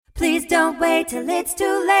Please don't wait till it's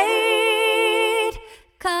too late.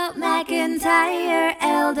 Call McIntyre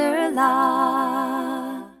Elder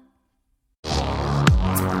Law.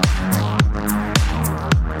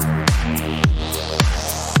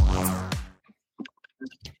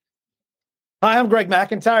 Hi, I'm Greg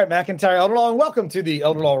McIntyre at McIntyre Elder Law, and welcome to the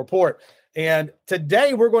Elder Law Report. And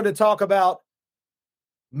today we're going to talk about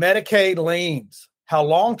Medicaid liens, how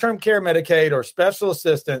long-term care Medicaid or special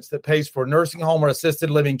assistance that pays for nursing home or assisted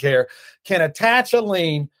living care can attach a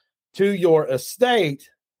lien to your estate,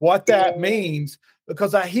 what that means,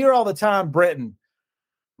 because I hear all the time, Brenton,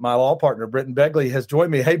 my law partner, Brenton Begley, has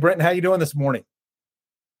joined me. Hey, Brenton, how you doing this morning?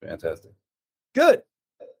 Fantastic. Good.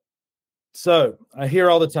 So I hear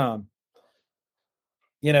all the time,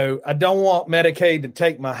 you know, I don't want Medicaid to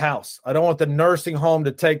take my house. I don't want the nursing home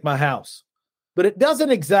to take my house. But it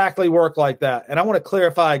doesn't exactly work like that. And I want to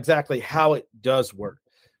clarify exactly how it does work.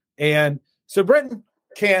 And so, Brenton,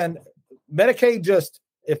 can Medicaid just,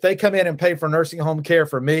 if they come in and pay for nursing home care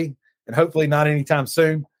for me, and hopefully not anytime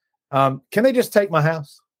soon, can they just take my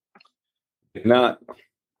house? If not,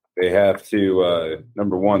 they have to,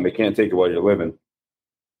 number one, they can't take it while you're living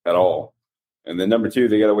at all. And then number two,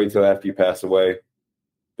 they got to wait till after you pass away.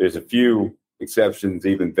 There's a few exceptions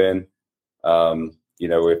even then. You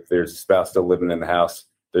know, if there's a spouse still living in the house,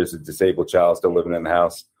 there's a disabled child still living in the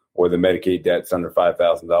house, or the Medicaid debt's under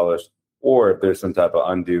 $5,000, or if there's some type of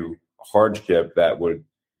undue hardship that would,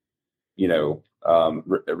 you know,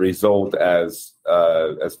 result as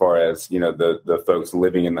far as, you know, the folks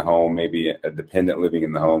living in the home, maybe a dependent living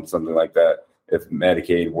in the home, something like that. If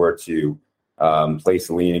Medicaid were to place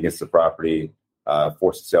a lien against the property,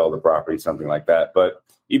 force to sell the property, something like that. But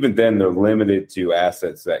even then, they're limited to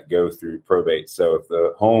assets that go through probate. So if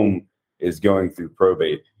the home is going through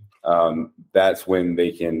probate, that's when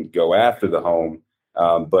they can go after the home.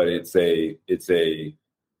 But it's a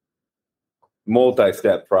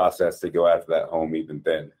multi-step process to go after that home even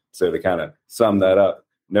then. So to kind of sum that up,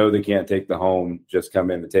 no, they can't take the home, just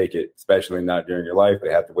come in and take it, especially not during your life.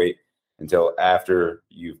 They have to wait until after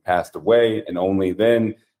you've passed away, and only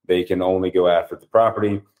then they can only go after the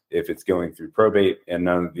property if it's going through probate, and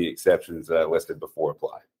none of the exceptions that I listed before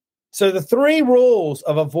apply. So the three rules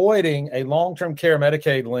of avoiding a long-term care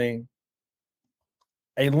Medicaid lien,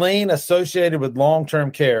 a lien associated with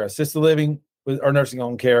long-term care, assisted living or nursing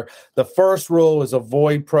home care, the first rule is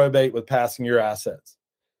avoid probate with passing your assets.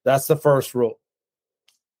 That's the first rule.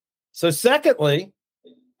 So secondly,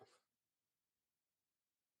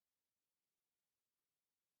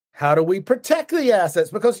 how do we protect the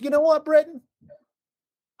assets? Because you know what, Brenton?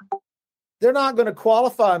 They're not going to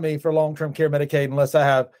qualify me for long-term care Medicaid unless I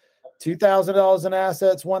have $2,000 in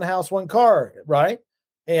assets, one house, one car, right?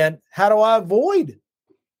 And how do I avoid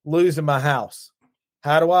losing my house?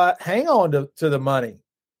 How do I hang on to the money?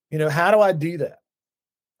 You know, how do I do that?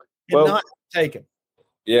 And not take it.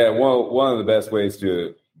 Yeah, well, one of the best ways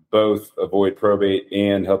to both avoid probate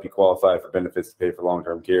and help you qualify for benefits to pay for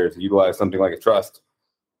long-term care is to utilize something like a trust.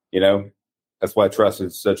 You know, that's why trust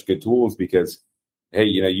is such good tools, because hey,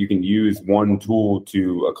 you know, you can use one tool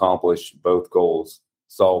to accomplish both goals,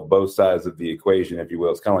 solve both sides of the equation, if you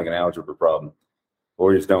will. It's kind of like an algebra problem.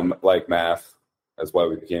 Lawyers don't like math. That's why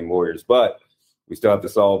we became lawyers. But we still have to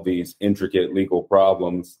solve these intricate legal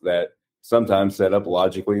problems that sometimes set up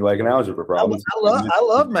logically like an algebra problem. I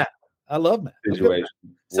love math. I love math. Situation.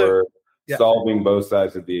 We're solving both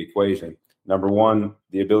sides of the equation. Number one,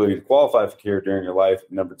 the ability to qualify for care during your life.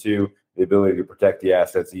 Number two, the ability to protect the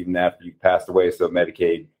assets even after you've passed away, so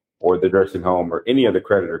Medicaid or the nursing home or any other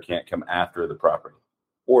creditor can't come after the property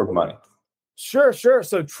or money. Sure.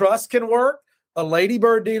 So trust can work. A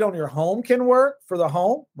ladybird deed on your home can work for the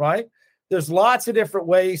home, right? There's lots of different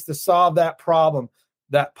ways to solve that problem,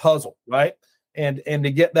 that puzzle, right? And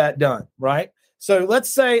to get that done, right? So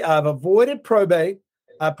let's say I've avoided probate.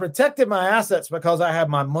 I protected my assets because I have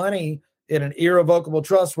my money in an irrevocable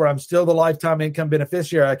trust where I'm still the lifetime income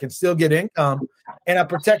beneficiary. I can still get income, and I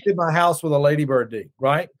protected my house with a ladybird deed,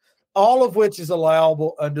 right? All of which is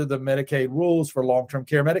allowable under the Medicaid rules for long-term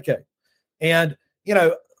care Medicaid. And, you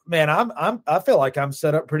know, man, I feel like I'm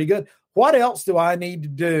set up pretty good. What else do I need to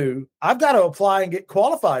do? I've got to apply and get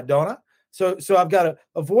qualified, don't I? So I've got to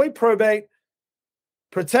avoid probate,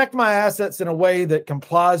 protect my assets in a way that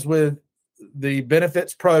complies with the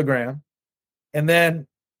benefits program, and then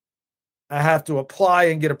I have to apply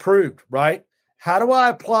and get approved, right? How do I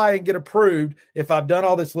apply and get approved if I've done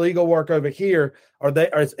all this legal work over here?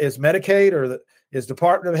 Is Medicaid or is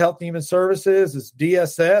Department of Health and Human Services, is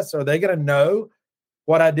DSS, are they going to know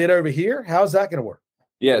what I did over here? How's that going to work?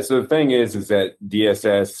 Yeah, so the thing is that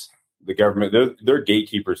DSS, the government, they're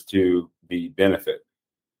gatekeepers to the benefit.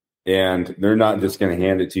 and they're not just going to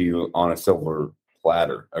hand it to you on a silver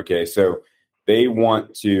platter. Okay. So they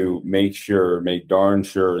want to make darn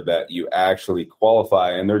sure that you actually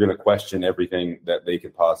qualify, and they're going to question everything that they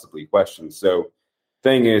could possibly question. So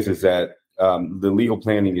thing is that the legal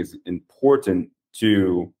planning is important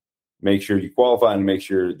to make sure you qualify and make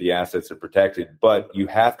sure the assets are protected, but you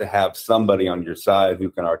have to have somebody on your side who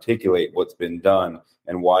can articulate what's been done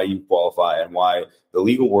and why you qualify and why the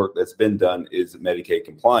legal work that's been done is Medicaid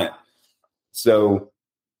compliant. So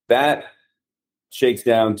that shakes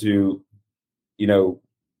down to,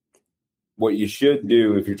 what you should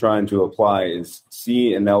do if you're trying to apply is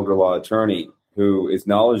see an elder law attorney who is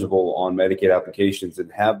knowledgeable on Medicaid applications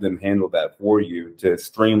and have them handle that for you to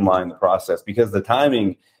streamline the process, because the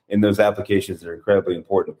timing in those applications are incredibly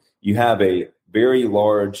important. You have a very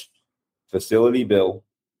large facility bill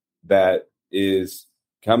that is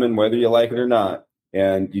coming whether you like it or not,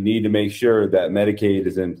 and you need to make sure that Medicaid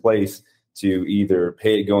is in place to either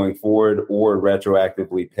pay it going forward or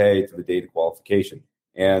retroactively pay to the date of qualification.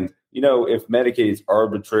 And, if Medicaid is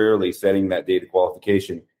arbitrarily setting that date of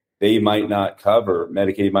qualification, Medicaid might not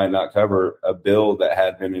cover a bill that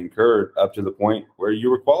had been incurred up to the point where you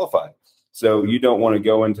were qualified. So you don't want to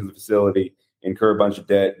go into the facility, incur a bunch of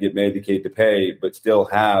debt, get Medicaid to pay, but still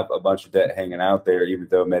have a bunch of debt hanging out there, even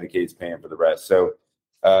though Medicaid's paying for the rest. So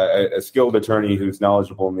a skilled attorney who's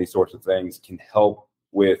knowledgeable in these sorts of things can help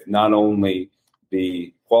with not only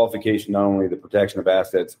the qualification, not only the protection of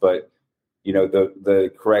assets, but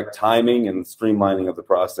the correct timing and streamlining of the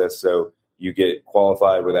process, so you get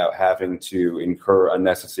qualified without having to incur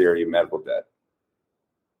unnecessary medical debt.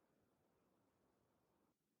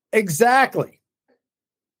 Exactly.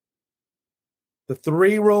 The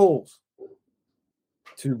 3 rules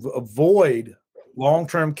to avoid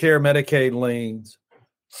long-term care Medicaid liens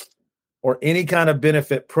or any kind of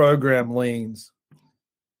benefit program liens.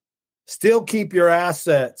 Still keep your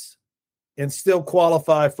assets and still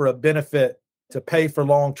qualify for a benefit to pay for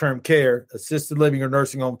long-term care, assisted living or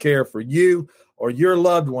nursing home care for you or your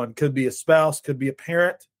loved one, could be a spouse, could be a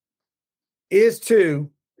parent, is to,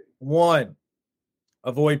 1,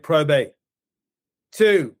 avoid probate.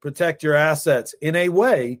 2, protect your assets in a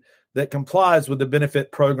way that complies with the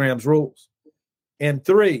benefit program's rules. And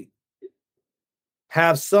 3,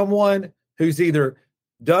 have someone who's either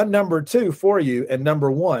done number 2 for you and number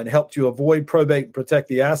 1 helped you avoid probate and protect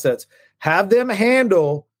the assets. Have them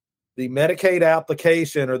handle the Medicaid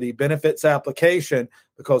application or the benefits application,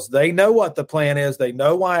 because they know what the plan is. They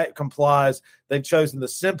know why it complies. They've chosen the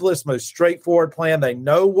simplest, most straightforward plan they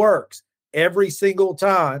know works every single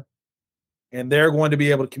time. And they're going to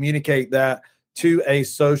be able to communicate that to a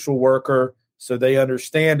social worker so they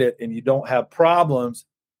understand it and you don't have problems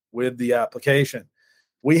with the application.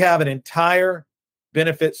 We have an entire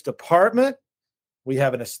benefits department. We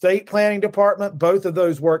have an estate planning department. Both of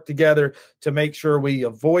those work together to make sure we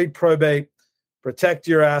avoid probate, protect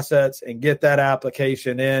your assets, and get that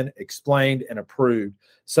application in, explained, and approved.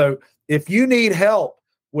 So if you need help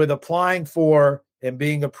with applying for and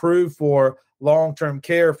being approved for long-term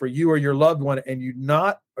care for you or your loved one, and you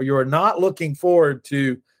are not looking forward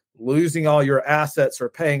to losing all your assets or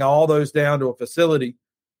paying all those down to a facility,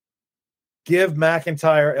 give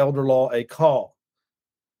McIntyre Elder Law a call.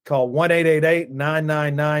 Call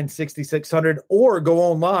 1-888-999-6600 or go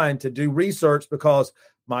online to do research, because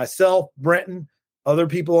myself, Brenton, other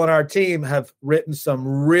people on our team have written some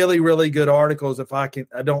really, really good articles, if I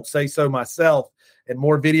don't say so myself, and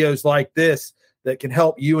more videos like this that can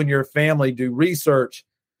help you and your family do research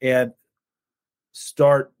and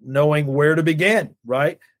start knowing where to begin,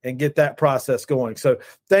 right? And get that process going. So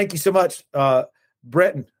thank you so much,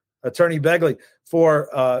 Brenton, Attorney Begley,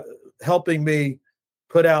 for helping me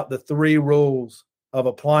put out the 3 rules of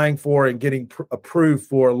applying for and getting approved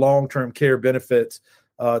for long-term care benefits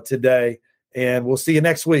today. And we'll see you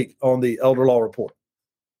next week on the Elder Law Report.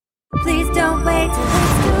 Please don't wait till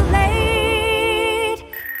it's too late.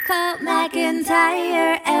 Call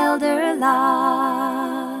McIntyre Elder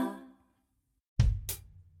Law.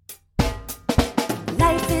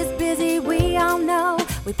 Life is busy, we all know.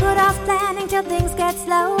 We put off planning till things get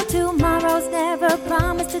slow. Tomorrow's never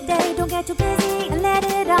promised today. Don't get too busy and let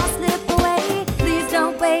it all slip away. Please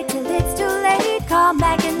don't wait till it's too late. Call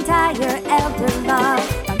McIntyre Elder Law.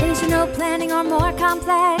 Foundational planning or more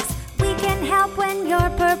complex. We can help when you're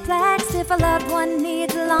perplexed. If a loved one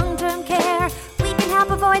needs long-term care, we can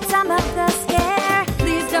help avoid some of the scare.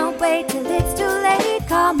 Please don't wait till it's too late.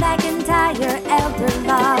 Call McIntyre Elder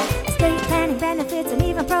Law. Estate planning, benefits, and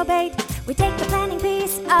even probate. We take the planning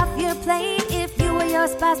piece off your plate. If you or your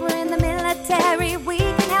spouse were in the military, we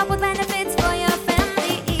can help with benefits for your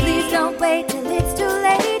family. Please don't wait till it's too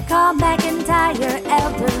late. Call Call McIntyre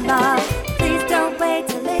Elder Law. Please don't wait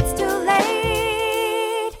till it's too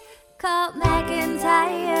late. Call McIntyre.